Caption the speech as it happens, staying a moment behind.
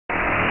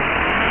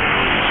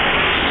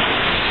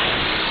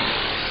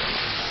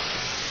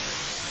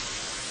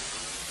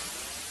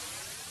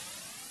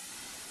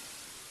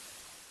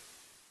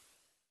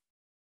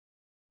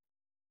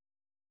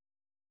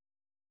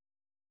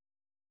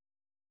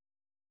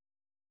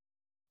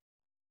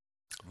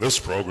This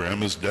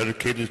program is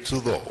dedicated to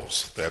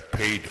those that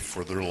paid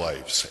for their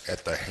lives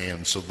at the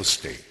hands of the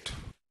state.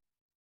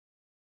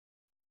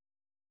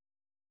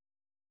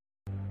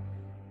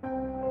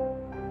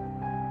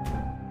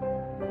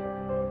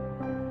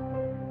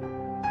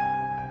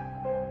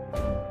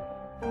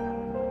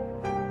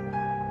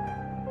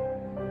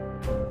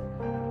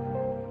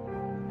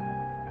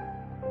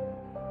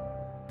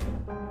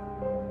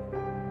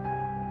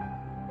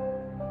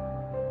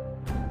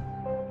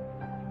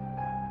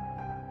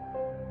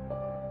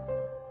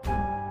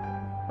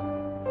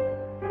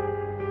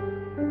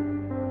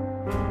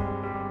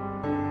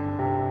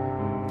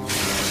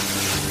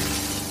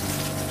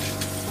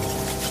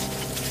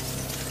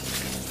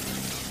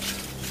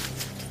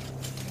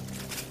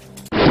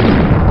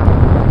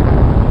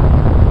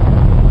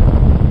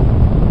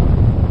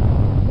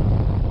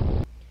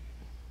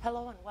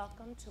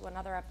 To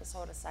another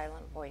episode of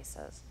Silent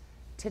Voices.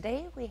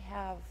 Today we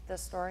have the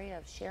story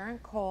of Sharon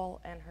Cole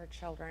and her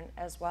children,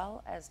 as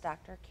well as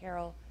Dr.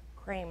 Carol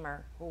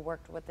Kramer, who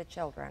worked with the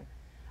children.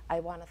 I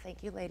want to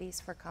thank you ladies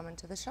for coming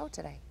to the show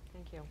today.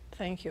 Thank you.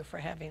 Thank you for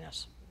having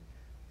us.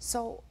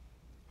 So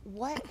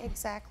what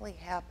exactly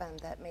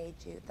happened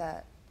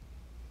that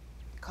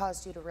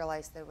caused you to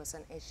realize there was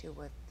an issue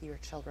with your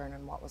children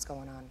and what was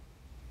going on?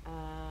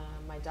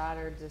 My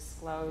daughter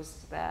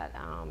disclosed that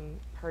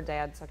her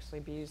dad sexually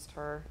abused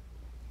her.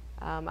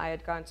 I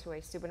had gone to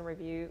a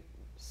Steubenville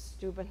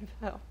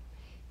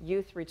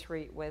youth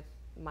retreat with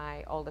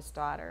my oldest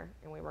daughter,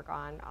 and we were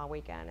gone all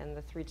weekend. And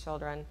the three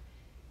children,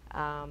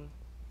 3,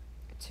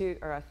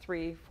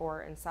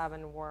 4, and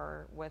 7,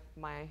 were with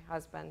my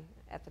husband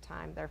at the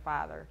time, their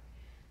father.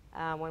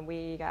 When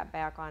we got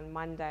back on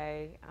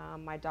Monday,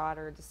 my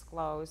daughter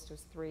disclosed, who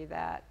was 3,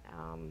 that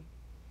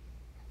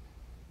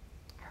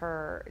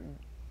her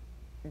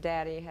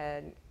daddy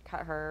had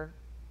cut her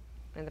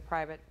in the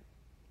private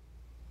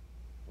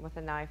with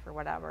a knife or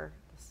whatever.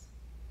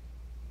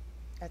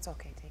 That's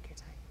okay, take your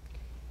time.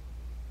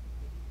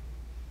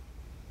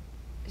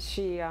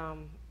 She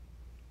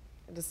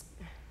just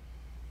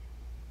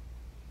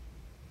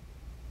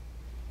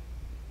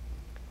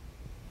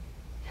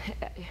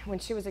when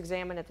she was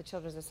examined at the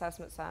Children's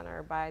Assessment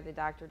Center by the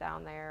doctor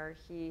down there,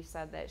 he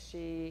said that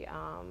she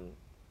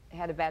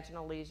had a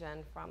vaginal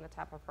lesion from the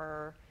top of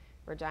her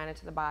vagina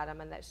to the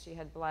bottom, and that she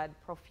had bled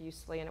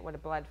profusely, and it would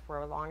have bled for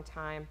a long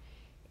time,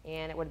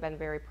 and it would have been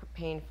very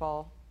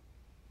painful.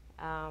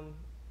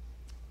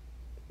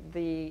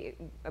 The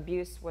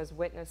abuse was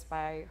witnessed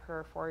by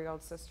her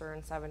 4-year-old sister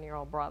and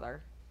 7-year-old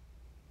brother.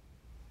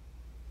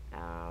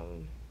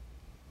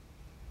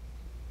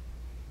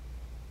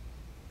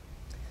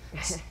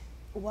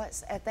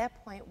 At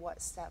that point,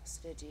 what steps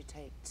did you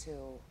take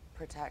to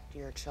protect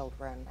your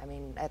children? I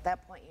mean, at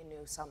that point you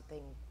knew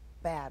something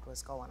bad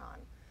was going on.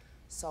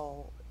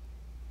 So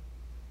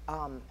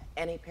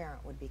any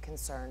parent would be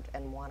concerned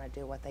and want to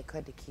do what they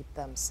could to keep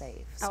them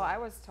safe. So. Oh, I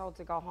was told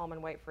to go home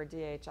and wait for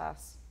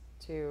DHS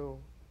to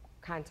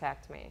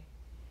contact me.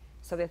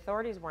 So the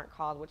authorities weren't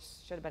called, which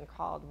should have been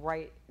called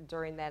right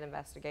during that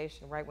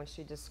investigation, right when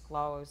she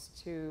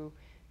disclosed to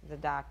the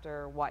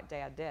doctor what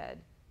Dad did.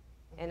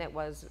 And it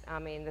was, I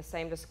mean, the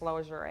same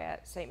disclosure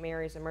at St.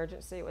 Mary's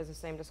Emergency. It was the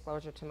same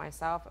disclosure to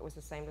myself. It was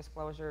the same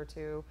disclosure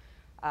to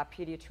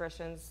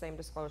pediatricians, same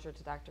disclosure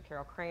to Dr.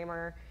 Carol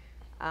Kramer.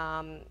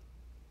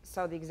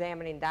 So the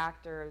examining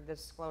doctor, the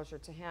disclosure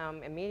to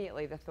him,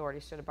 immediately the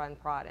authorities should have been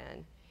brought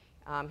in.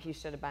 He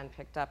should have been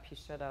picked up. He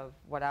should have,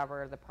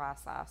 whatever the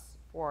process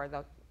for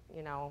the,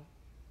 to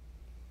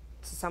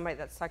somebody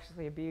that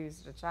sexually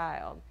abused a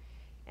child.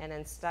 And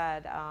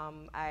instead,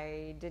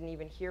 I didn't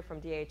even hear from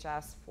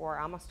DHS for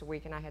almost a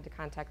week, and I had to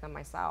contact them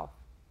myself.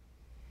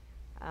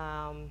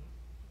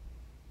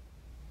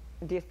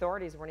 The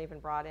authorities weren't even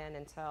brought in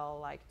until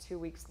like 2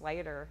 weeks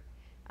later,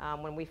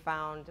 when we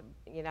found,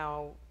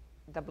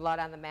 the blood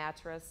on the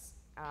mattress,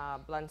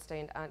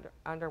 blood-stained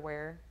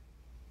underwear.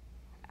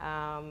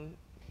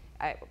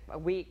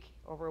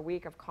 Over a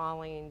week of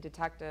calling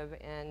detective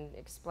and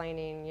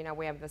explaining,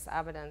 we have this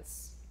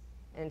evidence,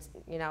 and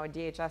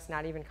DHS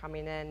not even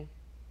coming in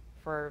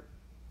for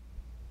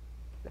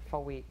the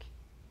full week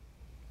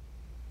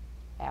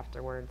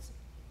afterwards.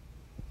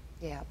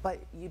 Yeah, but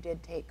you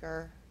did take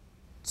her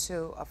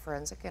to a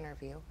forensic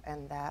interview,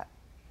 and that.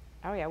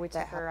 Oh yeah,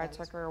 I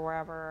took her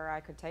wherever I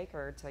could take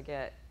her to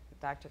get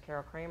Dr.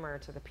 Carol Kramer,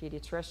 to the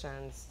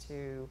pediatricians,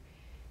 to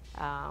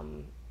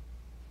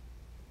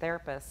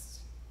therapists.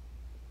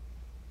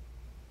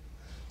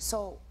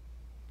 So,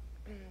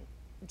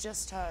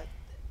 just to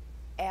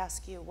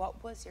ask you,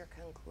 what was your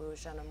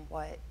conclusion, and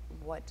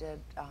what did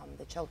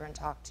the children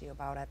talk to you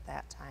about at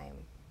that time?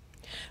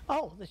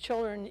 Oh, the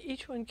children,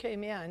 each one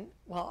came in.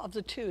 Well, of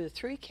the 2, the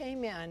 3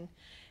 came in,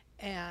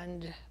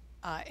 and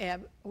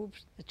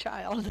the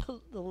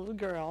child, the little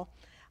girl,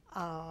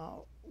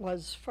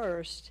 was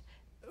first.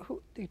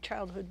 The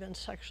child who had been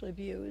sexually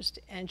abused,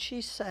 and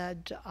she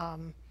said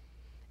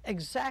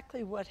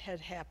exactly what had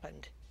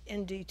happened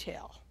in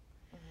detail.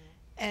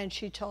 And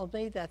she told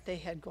me that they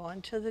had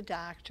gone to the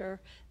doctor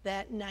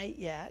that night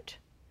yet,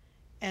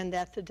 and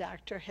that the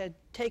doctor had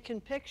taken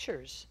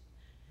pictures,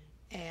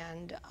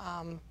 and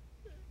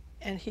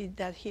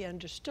that he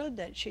understood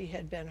that she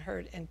had been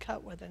hurt and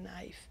cut with a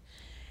knife.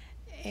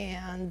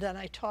 And then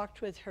I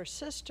talked with her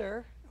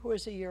sister, who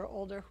was a year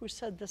older, who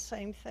said the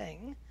same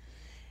thing.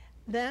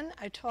 Then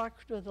I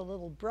talked with a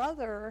little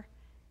brother,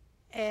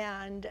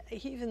 and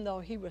even though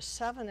he was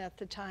 7 at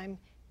the time,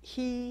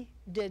 he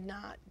did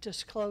not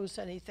disclose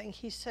anything.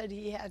 He said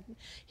he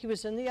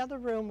was in the other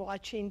room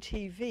watching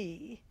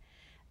TV,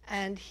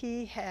 and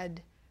he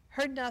had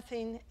heard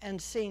nothing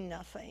and seen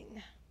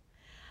nothing.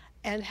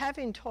 And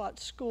having taught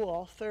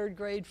school, 3rd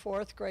grade,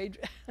 4th grade,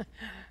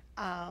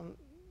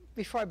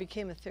 before I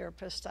became a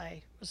therapist,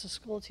 I was a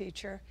school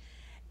teacher,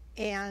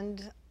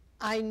 and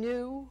I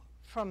knew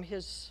from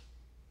his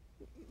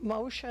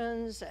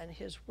motions and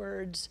his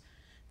words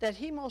that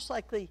he most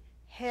likely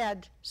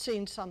had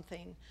seen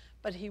something,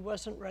 but he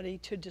wasn't ready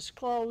to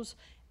disclose,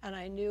 and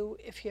I knew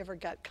if he ever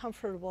got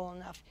comfortable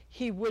enough,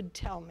 he would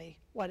tell me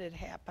what had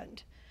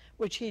happened,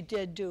 which he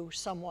did do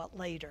somewhat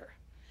later.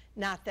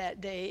 Not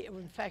that day.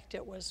 In fact,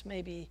 it was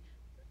maybe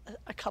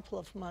a couple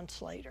of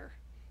months later.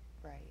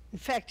 Right. In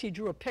fact, he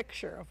drew a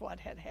picture of what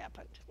had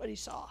happened, what he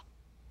saw.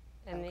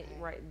 And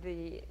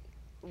Okay.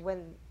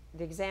 when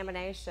the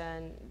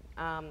examination,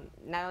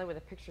 not only were the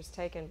pictures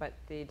taken, but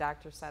the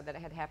doctor said that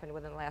it had happened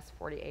within the last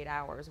 48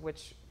 hours,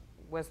 which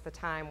was the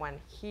time when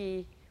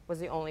he was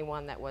the only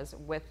one that was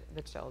with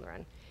the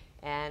children.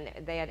 And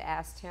they had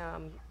asked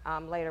him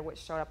later, which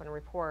showed up in a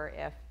report,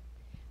 if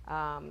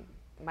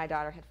my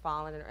daughter had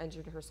fallen or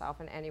injured herself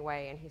in any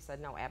way, and he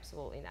said, no,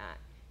 absolutely not.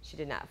 She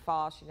did not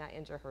fall, she did not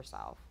injure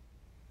herself.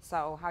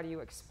 So how do you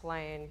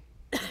explain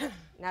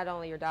not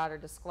only your daughter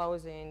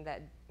disclosing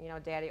that, you know,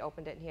 Daddy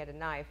opened it and he had a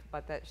knife,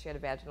 but that she had a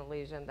vaginal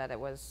lesion, that it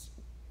was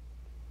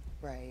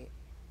Right.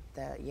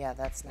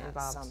 That's not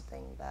involved.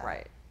 something that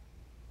Right.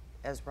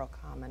 is real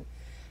common.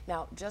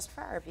 Now, just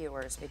for our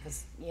viewers,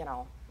 because, you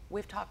know,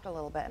 we've talked a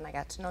little bit and I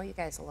got to know you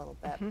guys a little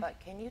bit, but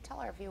can you tell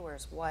our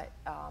viewers what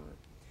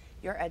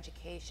your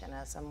education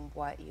is and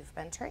what you've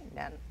been trained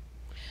in?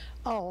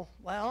 Oh,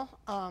 well,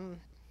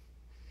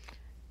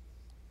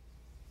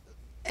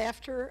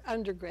 after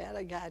undergrad,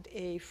 I got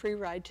a free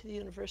ride to the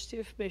University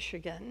of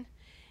Michigan,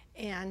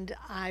 and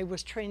I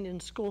was trained in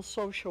school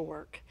social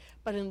work.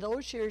 But in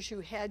those years, you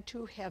had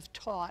to have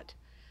taught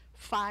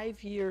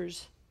 5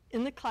 years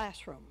in the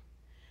classroom,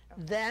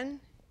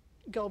 then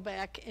go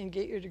back and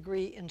get your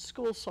degree in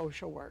school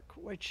social work,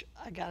 which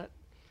I got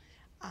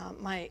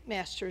my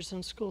master's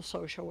in school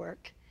social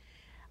work.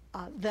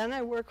 Then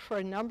I worked for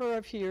a number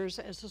of years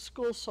as a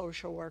school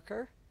social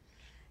worker,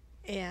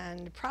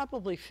 and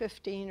probably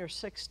 15 or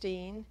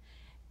 16,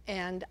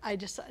 and I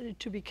decided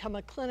to become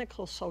a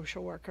clinical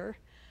social worker.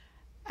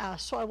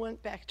 So I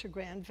went back to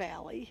Grand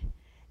Valley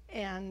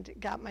and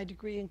got my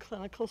degree in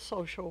clinical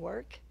social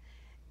work.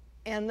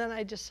 And then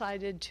I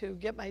decided to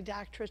get my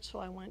doctorate, so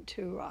I went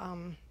to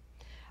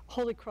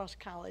Holy Cross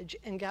College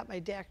and got my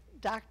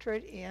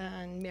doctorate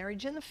in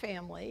marriage and the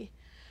family.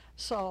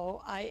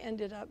 So I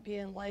ended up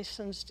being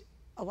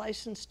a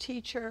licensed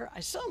teacher. I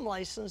still am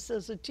licensed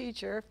as a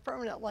teacher,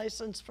 permanent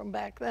license from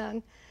back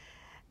then.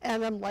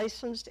 And I'm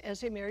licensed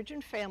as a marriage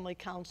and family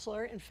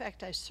counselor. In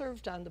fact, I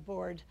served on the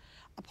board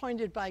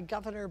appointed by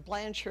Governor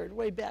Blanchard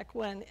way back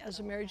when as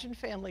a marriage and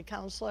family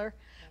counselor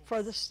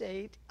for the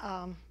state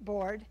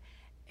board.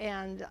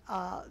 And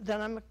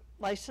then I'm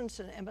licensed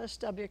in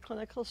MSW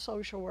clinical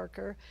social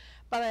worker,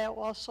 but I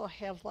also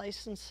have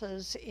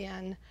licenses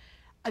in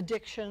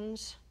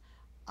addictions,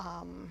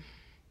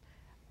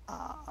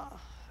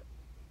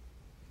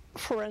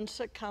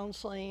 forensic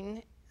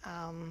counseling,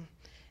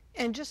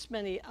 and just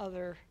many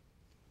other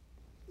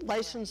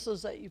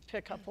licenses that you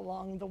pick up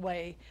along the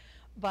way.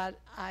 But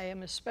I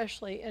am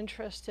especially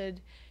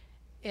interested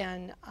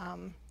in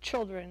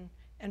children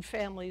and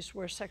families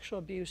where sexual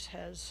abuse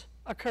has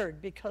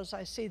occurred, because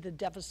I see the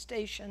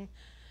devastation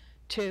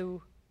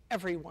to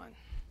everyone.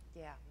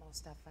 Yeah,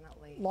 most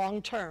definitely.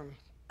 Long term.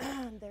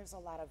 There's a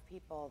lot of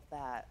people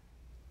that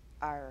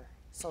are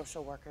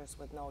social workers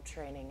with no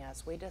training,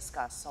 as we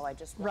discussed, so I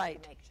just want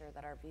Right. to make sure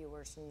that our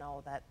viewers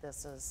know that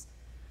this is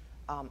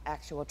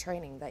actual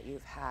training that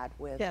you've had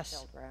with Yes.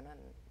 children and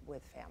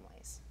with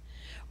families.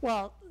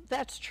 Well,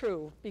 that's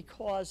true,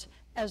 because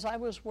as I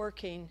was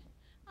working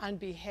on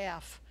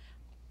behalf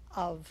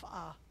of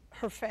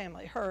her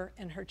family, her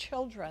and her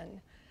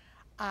children,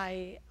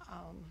 I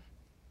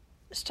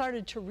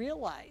started to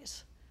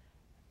realize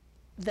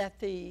that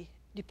the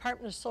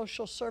Department of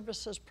Social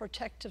Services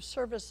Protective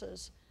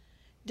Services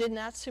did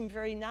not seem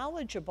very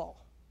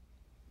knowledgeable.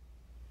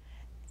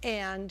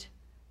 And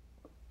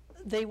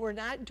they were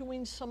not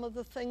doing some of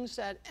the things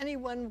that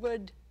anyone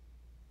would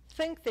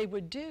think they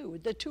would do.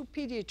 The 2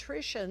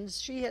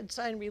 pediatricians, she had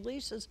signed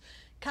releases,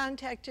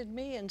 contacted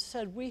me and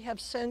said, we have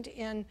sent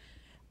in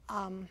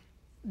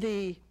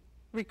the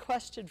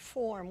requested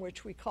form,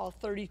 which we call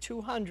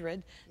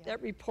 3200, that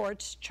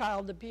reports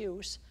child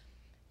abuse,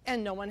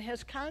 and no one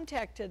has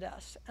contacted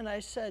us. And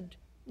I said,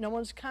 no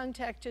one's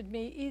contacted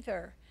me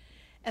either.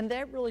 And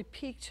that really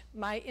piqued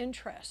my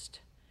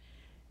interest.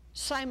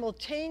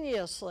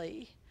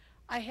 simultaneously,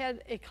 I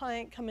had a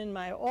client come in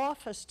my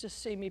office to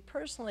see me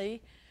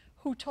personally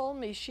who told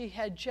me she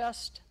had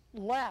just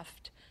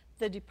left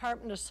the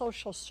Department of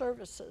Social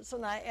Services,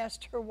 and I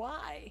asked her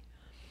why.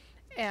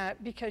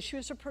 Because she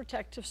was a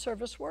protective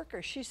service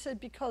worker. She said,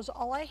 because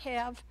all I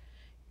have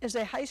is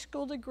a high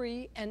school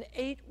degree and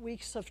 8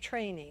 weeks of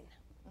training.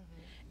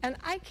 And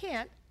I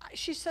can't,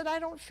 she said, I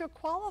don't feel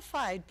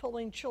qualified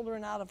pulling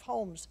children out of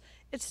homes.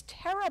 It's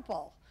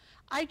terrible.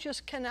 I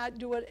just cannot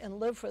do it and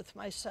live with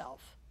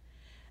myself.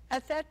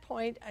 At that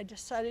point, I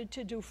decided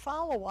to do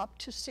follow-up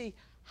to see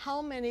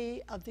how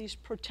many of these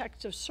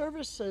protective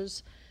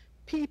services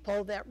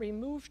people that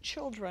remove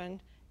children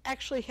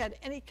actually had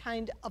any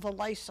kind of a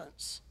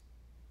license.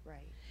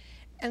 Right.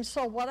 And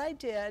so what I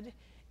did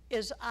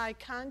is I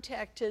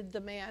contacted the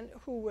man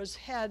who was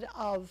head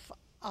of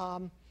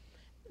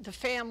the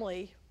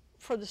family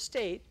for the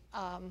state,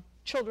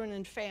 Children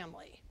and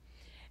Family.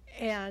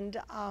 And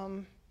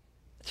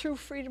through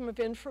Freedom of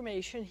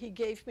Information, he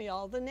gave me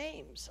all the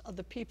names of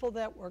the people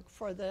that work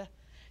for the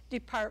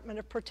Department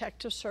of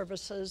Protective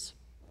Services,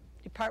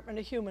 Department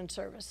of Human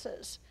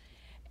Services.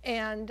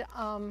 And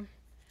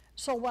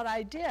so what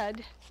I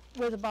did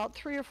with about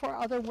 3 or 4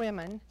 other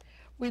women,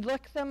 we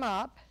looked them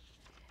up,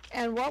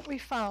 and what we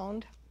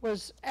found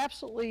was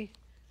absolutely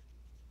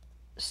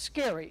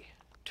scary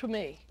to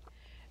me,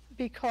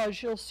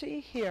 because you'll see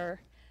here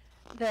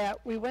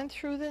that we went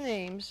through the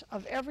names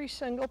of every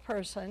single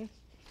person,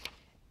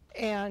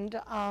 and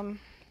all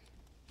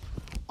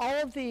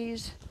of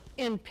these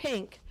in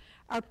pink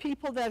are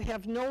people that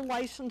have no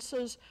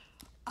licenses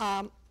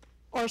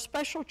or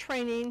special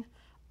training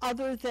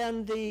other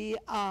than the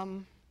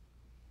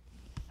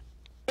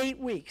 8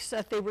 weeks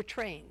that they were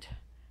trained.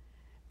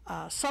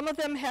 Some of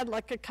them had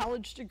like a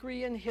college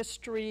degree in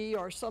history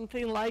or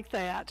something like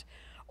that,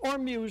 or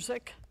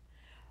music,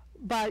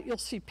 but you'll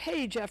see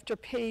page after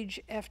page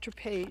after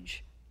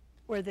page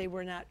where they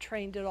were not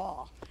trained at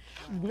all.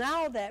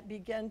 Now that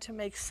began to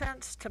make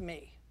sense to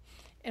me.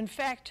 In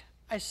fact,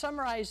 I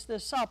summarized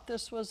this up.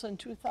 This was in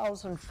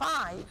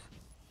 2005,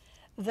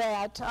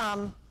 that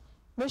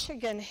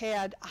Michigan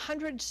had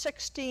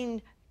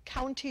 116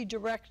 county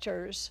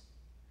directors.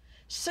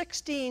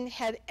 16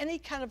 had any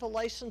kind of a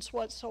license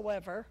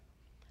whatsoever.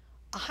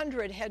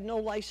 100 had no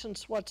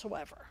license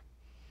whatsoever.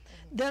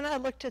 Then I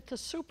looked at the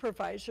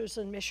supervisors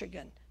in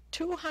Michigan.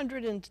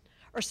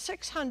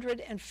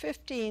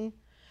 615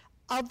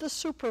 of the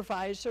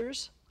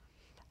supervisors,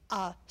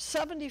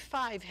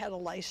 75 had a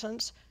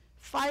license,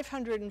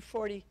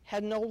 540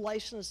 had no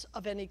license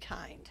of any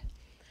kind.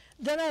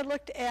 Then I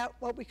looked at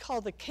what we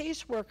call the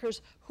caseworkers,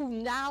 who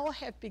now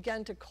have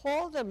begun to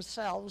call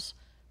themselves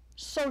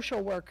social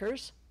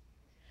workers.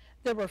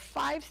 There were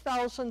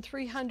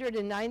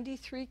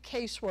 5,393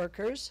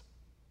 caseworkers.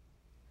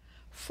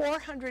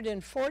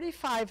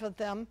 445 of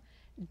them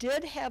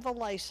did have a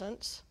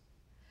license.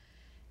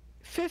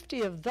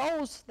 50 of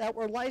those that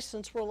were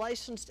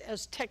licensed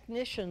as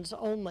technicians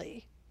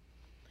only.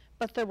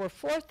 But there were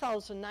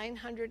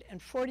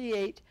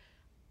 4,948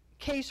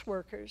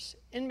 caseworkers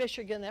in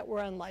Michigan that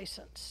were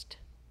unlicensed.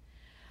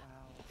 Wow.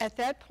 At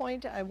that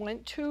point, I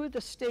went to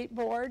the State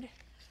Board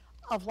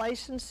of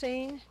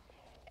Licensing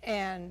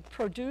and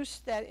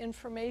produced that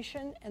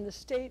information, and the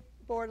State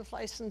Board of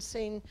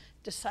Licensing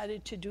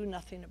decided to do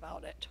nothing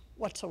about it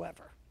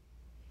whatsoever.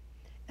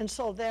 And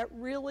so that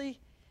really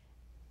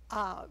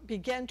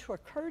began to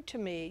occur to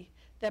me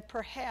that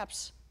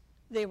perhaps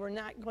they were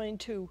not going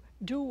to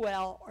do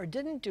well or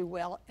didn't do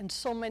well in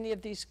so many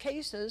of these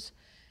cases.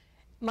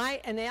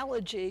 My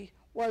analogy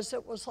was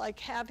it was like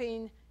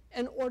having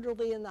an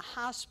orderly in the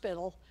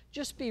hospital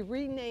just be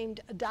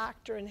renamed a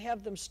doctor and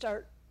have them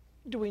start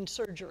doing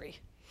surgery.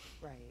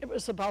 Right. It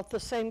was about the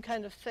same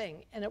kind of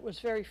thing, and it was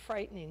very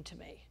frightening to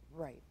me.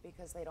 Right,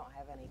 because they don't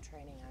have any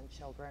training on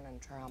children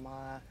and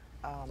trauma.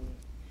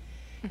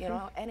 You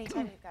know,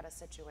 anytime you've got a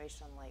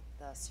situation like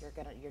this, you're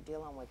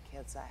dealing with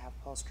kids that have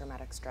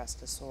post-traumatic stress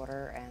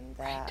disorder, and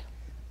that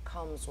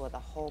comes with a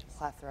whole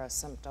plethora of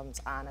symptoms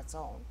on its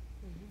own.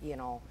 You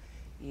know,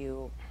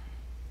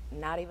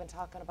 not even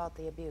talking about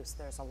the abuse,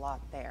 there's a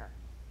lot there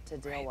to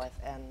deal with,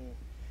 and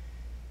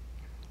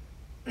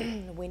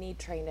we need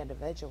trained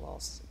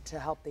individuals to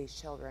help these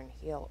children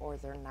heal, or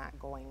they're not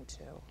going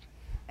to,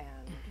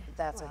 and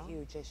that's a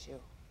huge issue.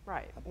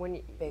 Right.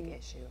 Big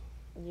issue.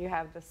 You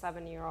have the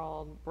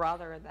 7-year-old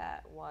brother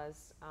that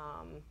was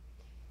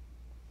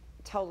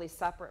totally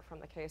separate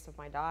from the case of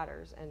my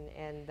daughters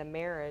and the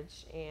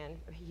marriage, and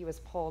he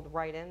was pulled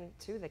right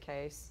into the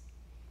case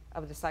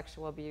of the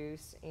sexual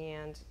abuse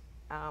and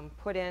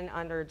put in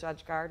under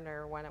Judge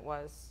Gardner when it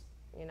was,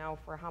 you know,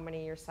 for how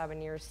many years,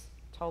 7 years,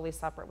 totally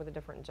separate with a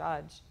different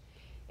judge.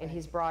 And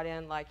he's brought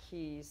in like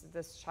he's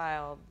this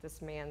child,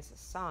 this man's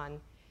son,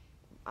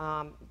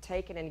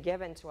 taken and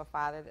given to a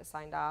father that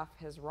signed off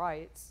his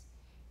rights,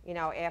 you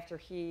know, after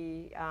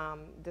he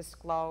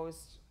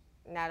disclosed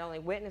not only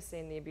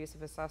witnessing the abuse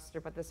of his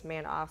sister, but this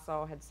man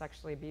also had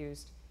sexually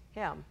abused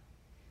him.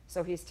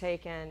 So he's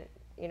taken,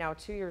 you know,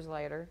 2 years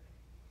later,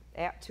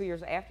 2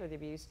 years after the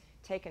abuse,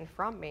 taken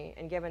from me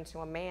and given to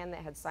a man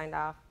that had signed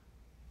off.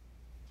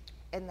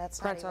 And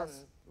that's not even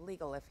Parentals-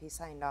 legal if he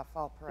signed off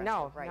all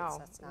parental No, rights. no,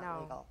 That's not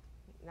no, legal.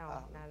 no,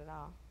 not at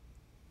all.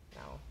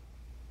 No,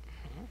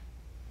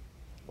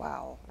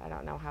 Wow. I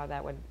don't know how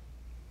that would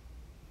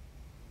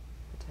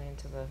pertain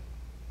to the.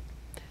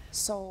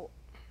 So,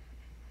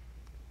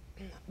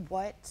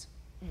 what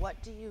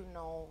do you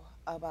know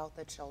about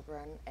the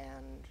children,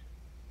 and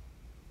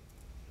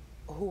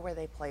who were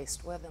they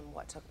placed with, and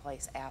what took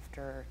place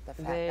after the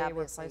fact? They were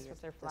Obviously, placed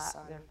with the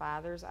son. their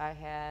fathers. I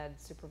had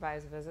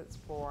supervised visits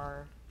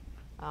for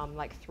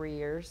like 3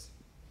 years.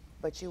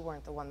 But you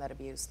weren't the one that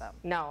abused them.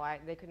 No,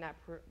 they could not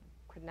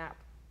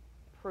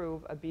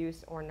prove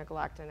abuse or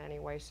neglect in any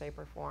way, shape,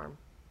 or form.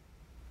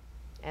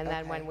 And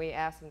then when Okay. we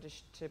asked them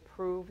to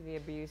prove the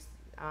abuse,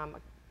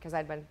 because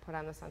I'd been put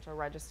on the central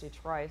registry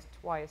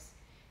twice,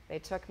 they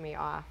took me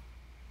off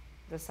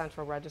the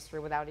central registry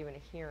without even a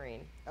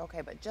hearing.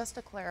 Okay, but just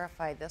to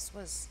clarify, this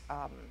was,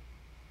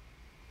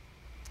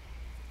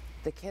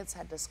 the kids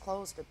had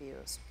disclosed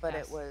abuse, but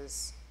Yes. it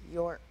was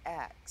your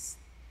ex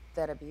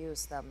that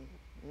abused them,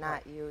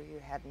 not Right. you. You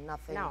had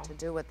nothing No. to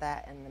do with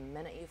that, and the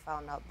minute you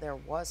found out there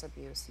was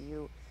abuse,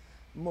 you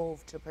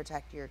moved to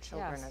protect your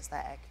children. Yes. Is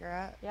that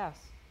accurate? Yes.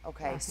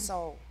 Okay, Yes.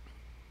 so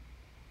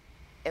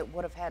it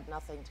would have had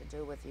nothing to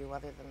do with you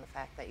other than the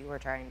fact that you were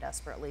trying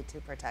desperately to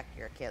protect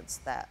your kids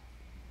that,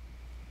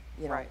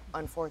 you know, Right.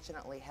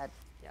 unfortunately had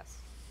Yes.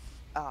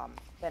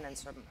 been in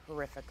some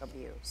horrific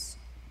abuse.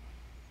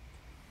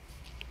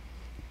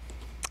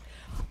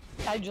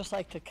 I'd just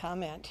like to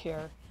comment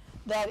here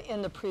that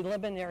in the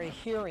preliminary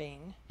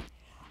hearing,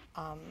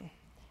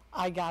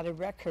 I got a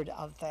record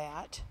of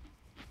that,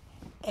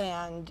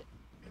 and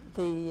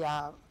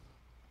the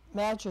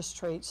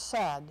magistrate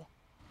said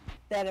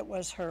that it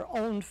was her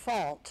own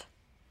fault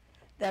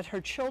that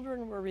her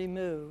children were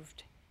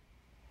removed.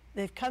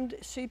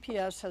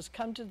 CPS has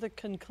come to the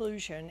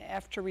conclusion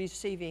after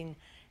receiving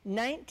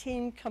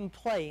 19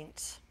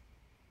 complaints,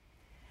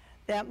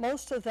 that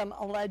most of them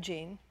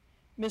alleging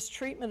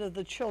mistreatment of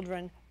the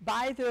children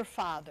by their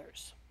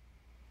fathers.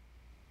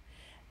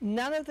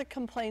 None of the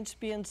complaints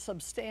being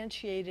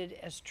substantiated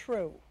as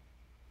true.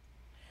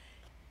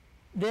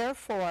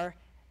 Therefore,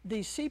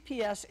 the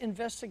CPS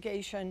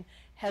investigation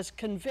has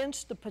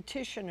convinced the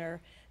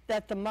petitioner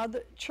that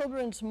the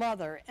children's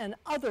mother and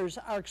others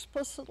are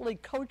explicitly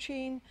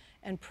coaching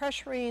and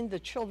pressuring the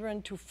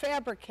children to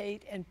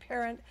fabricate and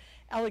parent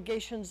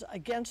allegations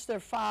against their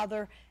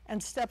father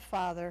and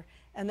stepfather,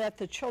 and that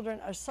the children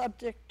are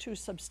subject to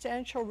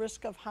substantial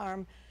risk of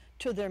harm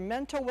to their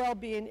mental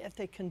well-being if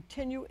they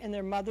continue in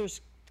their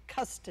mother's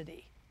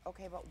custody.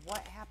 Okay, but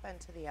what happened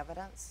to the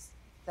evidence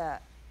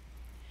that,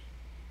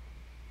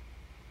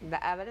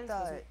 The evidence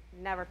was The-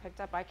 never picked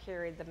up. I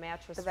carried the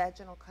mattress. the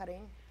vaginal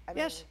cutting? I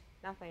Yes.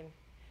 Nothing.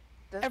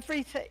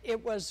 Everything,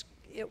 it was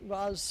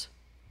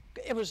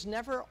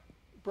never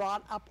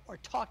brought up or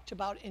talked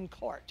about in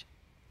court,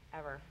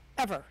 Ever.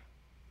 ever.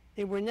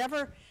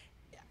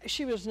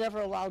 She was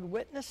never allowed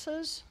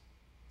witnesses.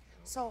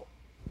 So,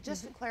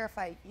 just to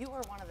clarify, you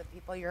were one of the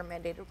people, you're a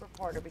mandated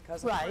reporter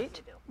because of the work Right,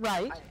 you do.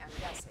 right. I'm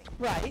guessing.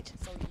 Right.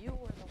 So you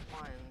were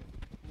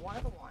one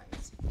of the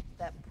ones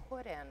that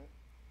put in,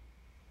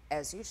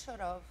 as you should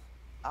have,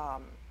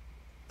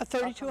 A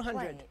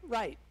 3,200, complaint.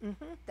 right.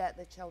 that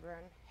the children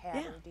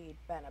had Yeah. indeed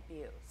been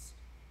abused.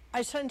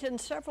 I sent in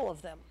several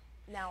of them.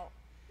 Now,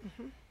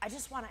 I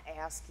just want to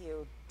ask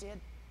you, did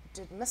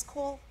Miss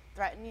Cole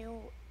threaten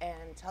you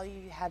and tell you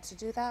you had to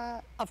do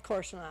that? Of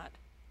course not.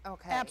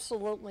 Okay.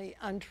 Absolutely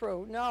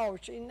untrue. No,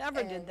 she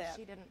never did And that.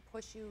 she didn't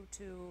push you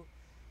to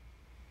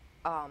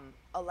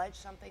allege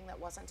something that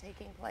wasn't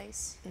taking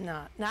place?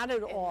 Not at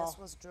And all. this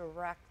was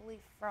directly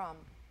from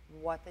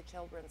what the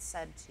children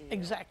said to you?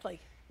 Exactly.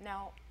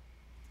 Now,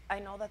 I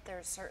know that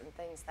there's certain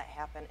things that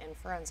happen in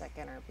forensic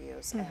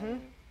interviews, Mm-hmm.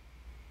 and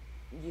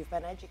you've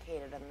been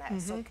educated in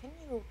that. So can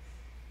you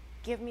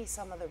give me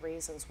some of the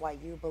reasons why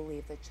you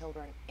believe the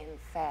children, in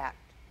fact,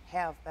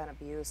 have been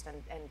abused,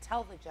 and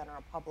tell the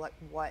general public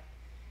what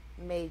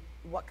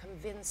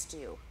convinced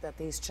you that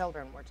these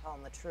children were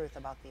telling the truth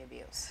about the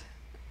abuse?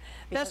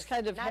 That's Because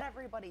kind of not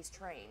everybody's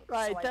trained,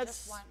 right. so I That's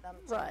just want them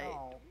to right.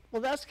 know.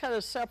 Well, that's kind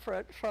of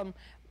separate from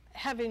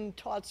having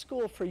taught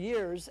school for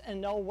years and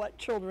know what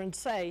children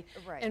say.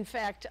 Right. In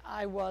fact,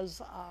 I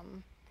was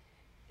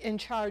in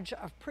charge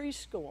of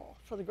preschool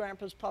for the Grand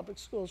Rapids Public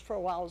Schools for a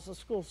while as a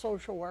school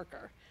social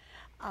worker.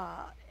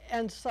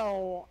 And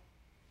so,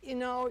 you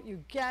know,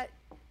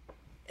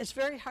 it's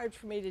very hard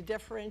for me to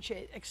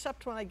differentiate,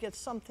 except when I get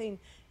something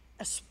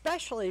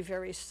especially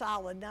very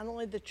solid, not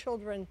only the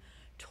children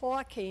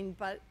talking,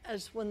 but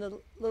as when the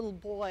little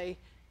boy,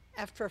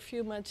 after a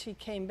few months, he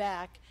came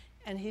back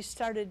and he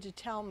started to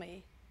tell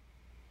me,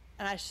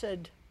 and I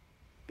said,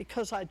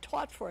 because I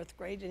taught fourth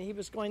grade and he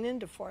was going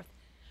into fourth,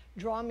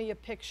 draw me a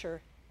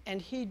picture. And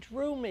he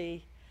drew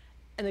me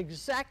an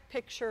exact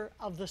picture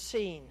of the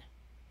scene.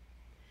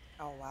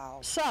 Oh, wow.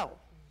 So,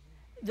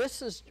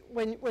 this is,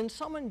 when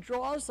someone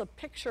draws a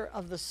picture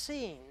of the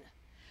scene,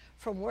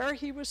 from where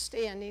he was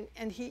standing,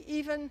 and he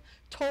even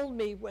told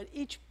me what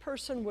each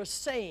person was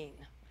saying.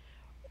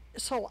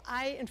 So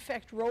I, in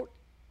fact, wrote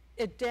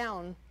it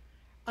down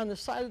on the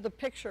side of the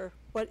picture,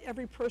 what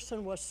every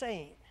person was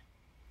saying.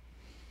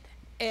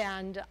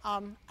 And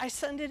I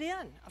send it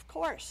in, of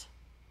course.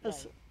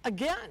 Right.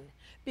 Again,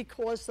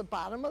 because the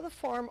bottom of the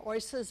form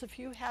always says if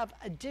you have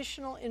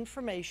additional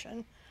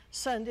information,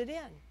 send it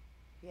in.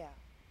 Yeah.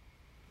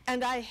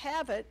 And I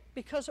have it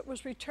because it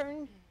was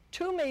returned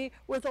to me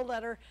with a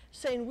letter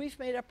saying we've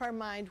made up our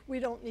mind, we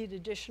don't need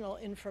additional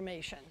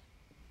information.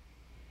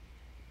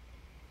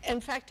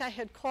 In fact, I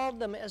had called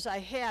them as I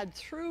had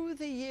through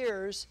the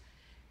years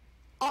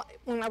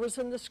when I was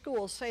in the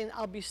school saying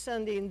I'll be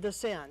sending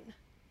this in.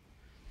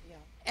 Yeah.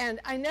 And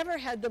I never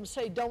had them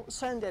say don't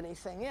send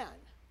anything in.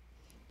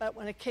 But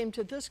when it came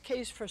to this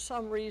case, for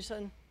some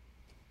reason,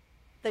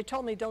 they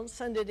told me don't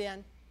send it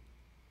in.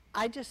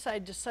 I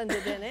decided to send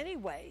it in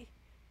anyway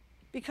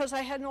because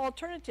I had no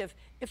alternative.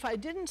 If I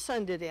didn't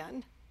send it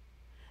in,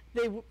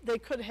 they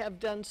could have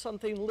done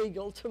something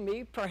legal to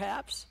me,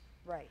 perhaps.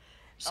 Right.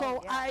 So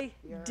Oh, yeah. I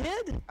You're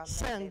did a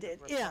send mandated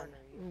it in. reporter.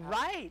 You have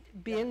Right,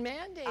 being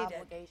mandated.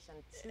 obligation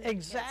to the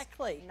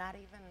Exactly. kids, not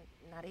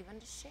even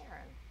to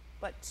Sharon,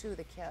 but to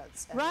the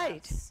kids. And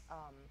Right. that's,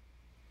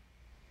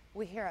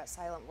 we here at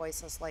Silent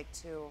Voices like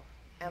to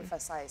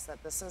emphasize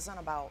that this isn't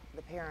about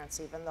the parents,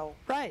 even though,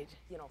 Right,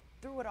 you know,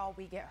 through it all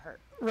we get hurt.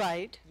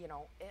 right, You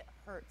know, it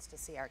hurts to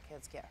see our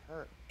kids get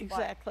hurt. but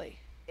exactly.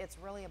 it's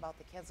really about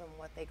the kids and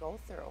what they go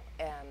through,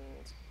 and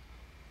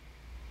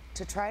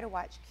to try to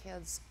watch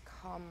kids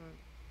come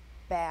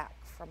back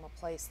from a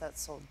place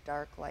that's so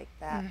dark like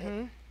that,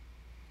 it,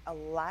 a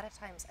lot of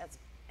times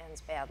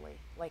ends badly,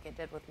 like it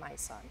did with my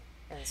son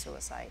in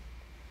suicide.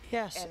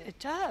 Yes, And- it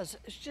does.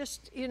 It's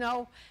just, you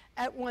know,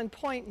 at one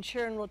point, and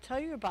Sharon will tell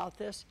you about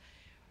this,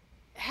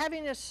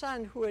 having a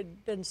son who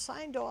had been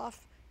signed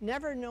off,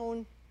 never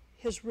known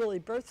his really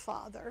birth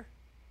father,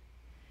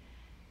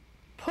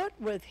 put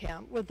with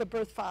him, with the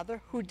birth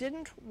father who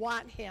didn't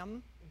want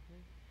him,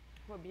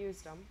 Who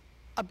abused them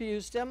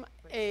abused him,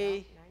 for 9 a,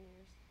 years.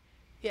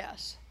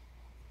 yes,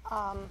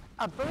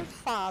 a birth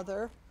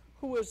father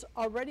who was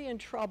already in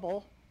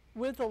trouble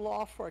with the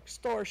law for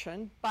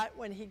extortion, but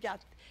when he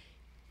got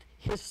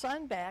his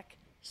son back,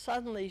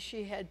 suddenly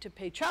she had to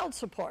pay child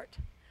support.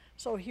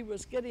 So he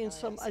was getting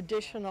some yes,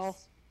 additional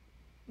yes.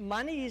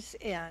 monies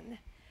in,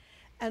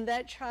 and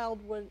that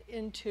child went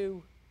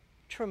into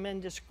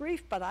tremendous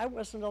grief, but I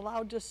wasn't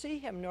allowed to see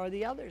him, nor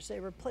the others. They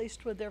were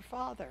placed with their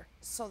father.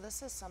 So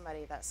this is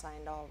somebody that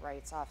signed all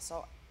rights off.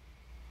 So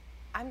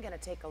I'm going to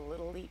take a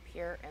little leap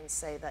here and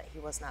say that he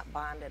was not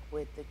bonded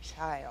with the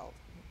child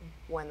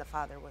when the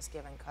father was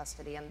given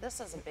custody. And this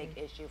is a big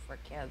issue for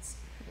kids.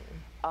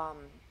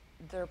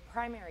 Their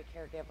primary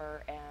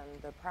caregiver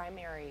and the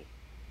primary,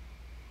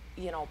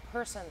 you know,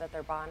 person that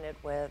they're bonded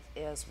with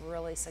is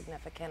really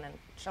significant in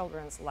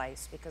children's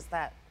lives because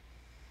that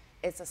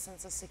it's a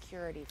sense of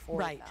security for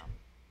Right. them.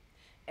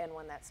 And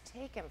when that's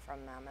taken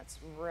from them, it's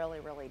really,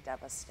 really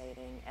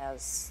devastating,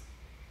 as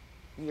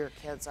your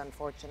kids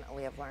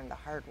unfortunately have learned the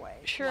hard way.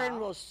 Sharon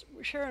will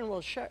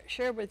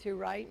share with you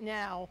right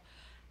now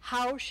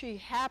how she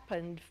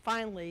happened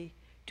finally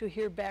to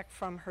hear back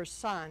from her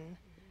son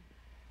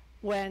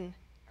when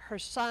her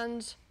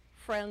son's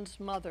friend's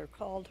mother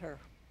called her.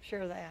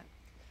 Share that.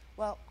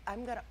 Well,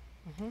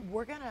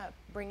 we're gonna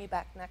bring you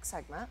back next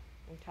segment.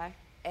 Okay.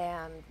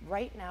 And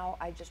right now,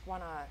 I just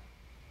want to,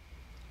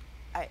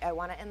 I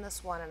want to end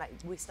this one, and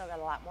we still got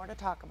a lot more to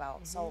talk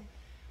about. So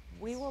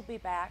we will be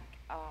back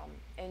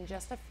in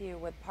just a few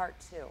with part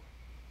 2.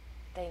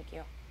 Thank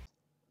you.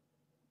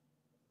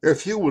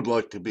 If you would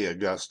like to be a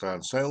guest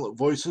on Silent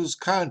Voices,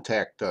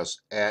 contact us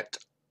at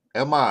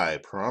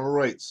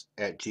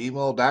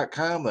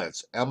miparentalrights@gmail.com.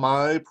 That's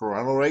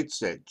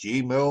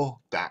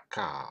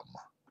miparentalrights@gmail.com.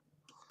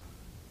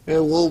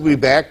 And we'll be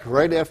back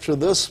right after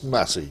this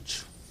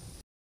message.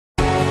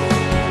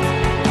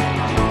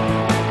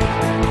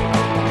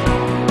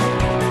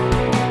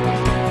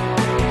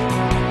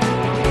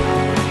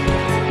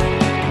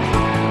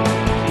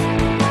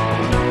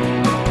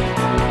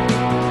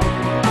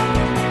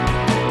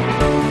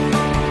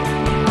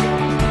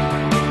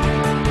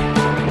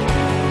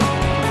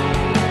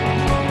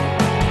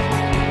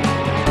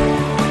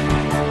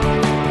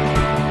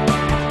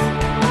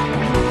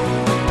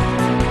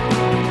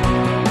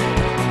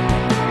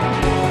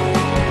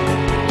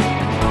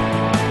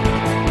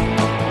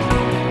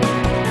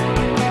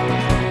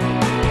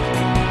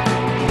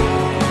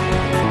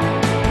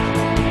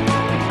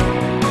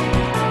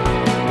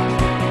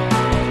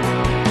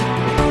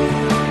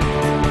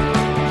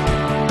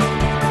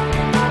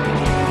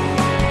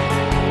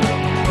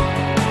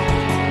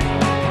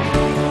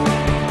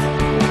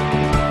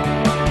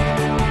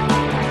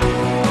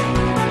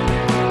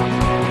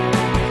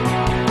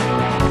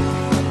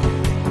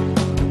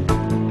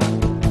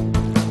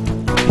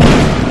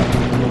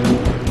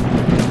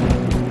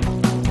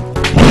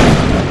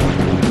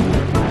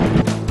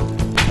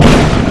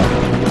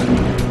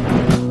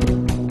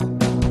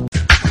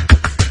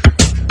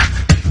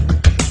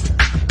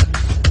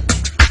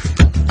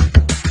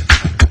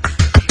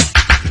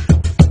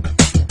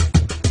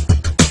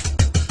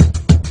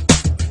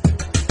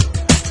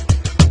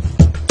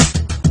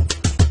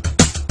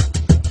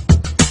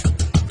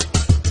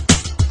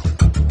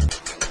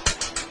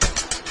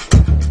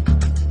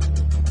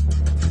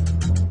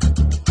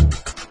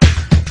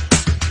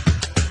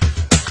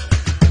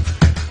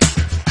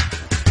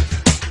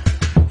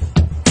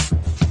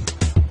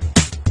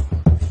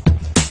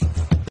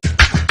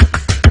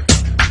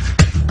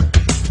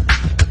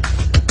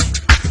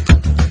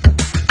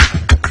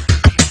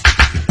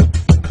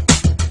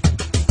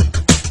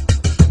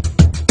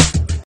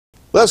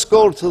 Let's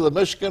go to the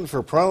Michigan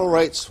for Parental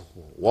Rights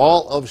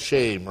Wall of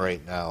Shame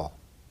right now.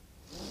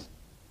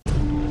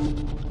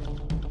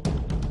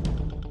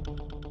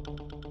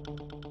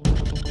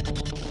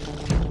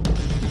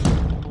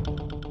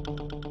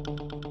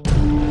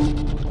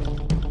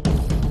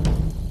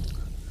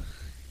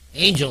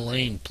 Angel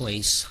Lane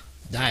Place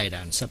died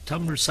on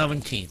September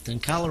 17th in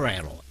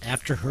Colorado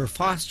after her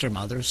foster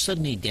mother,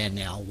 Sydney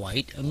Danielle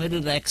White,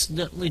 admitted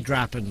accidentally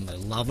dropping the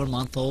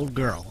 11-month-old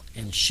girl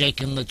and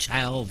shaking the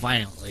child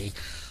violently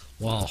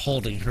while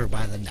holding her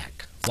by the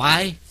neck.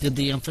 Why did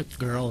the infant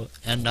girl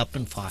end up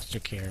in foster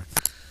care?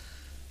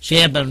 She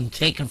had been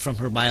taken from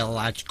her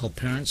biological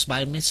parents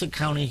by Mason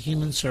County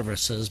Human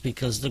Services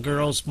because the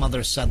girl's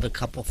mother said the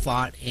couple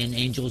fought and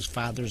Angel's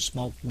father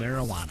smoked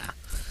marijuana.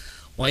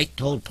 White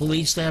told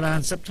police that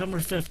on September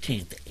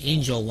 15th,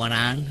 Angel went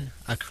on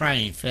a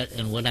crying fit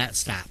and would not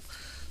stop.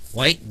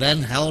 White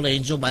then held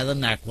Angel by the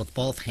neck with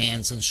both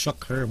hands and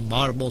shook her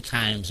multiple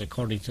times,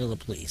 according to the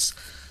police.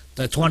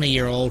 The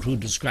 20-year-old, who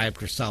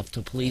described herself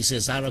to police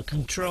as out of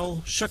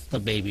control, shook the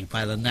baby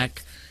by the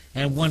neck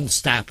and wouldn't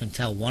stop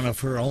until one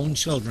of her own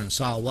children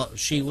saw what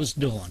she was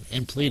doing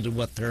and pleaded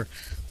with her,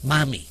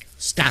 "Mommy,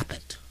 stop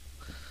it."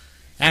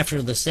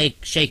 After the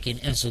shaking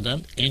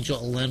incident,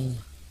 Angel Lynn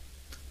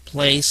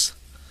Place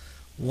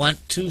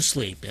went to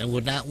sleep and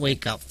would not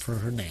wake up for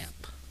her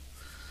nap.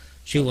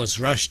 She was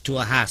rushed to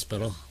a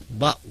hospital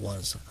but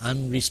was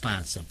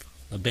unresponsive.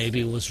 The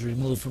baby was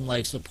removed from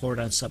life support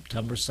on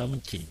September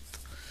 17th.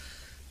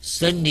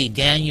 Sydney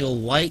Danielle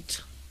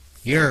White,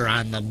 you're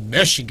on the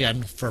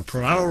Michigan for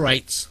Parental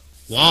Rights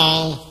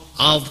Wall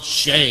of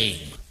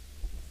Shame.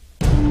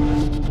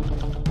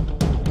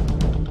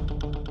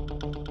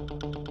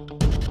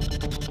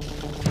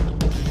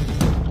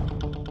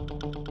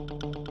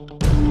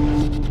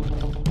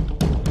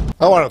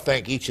 I want to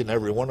thank each and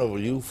every one of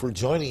you for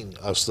joining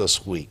us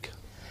this week.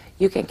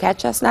 You can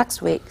catch us next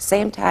week,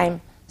 same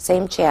time,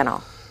 same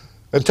channel.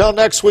 Until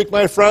next week,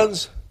 my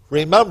friends,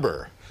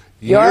 remember,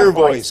 your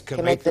voice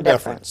can make the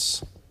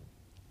difference.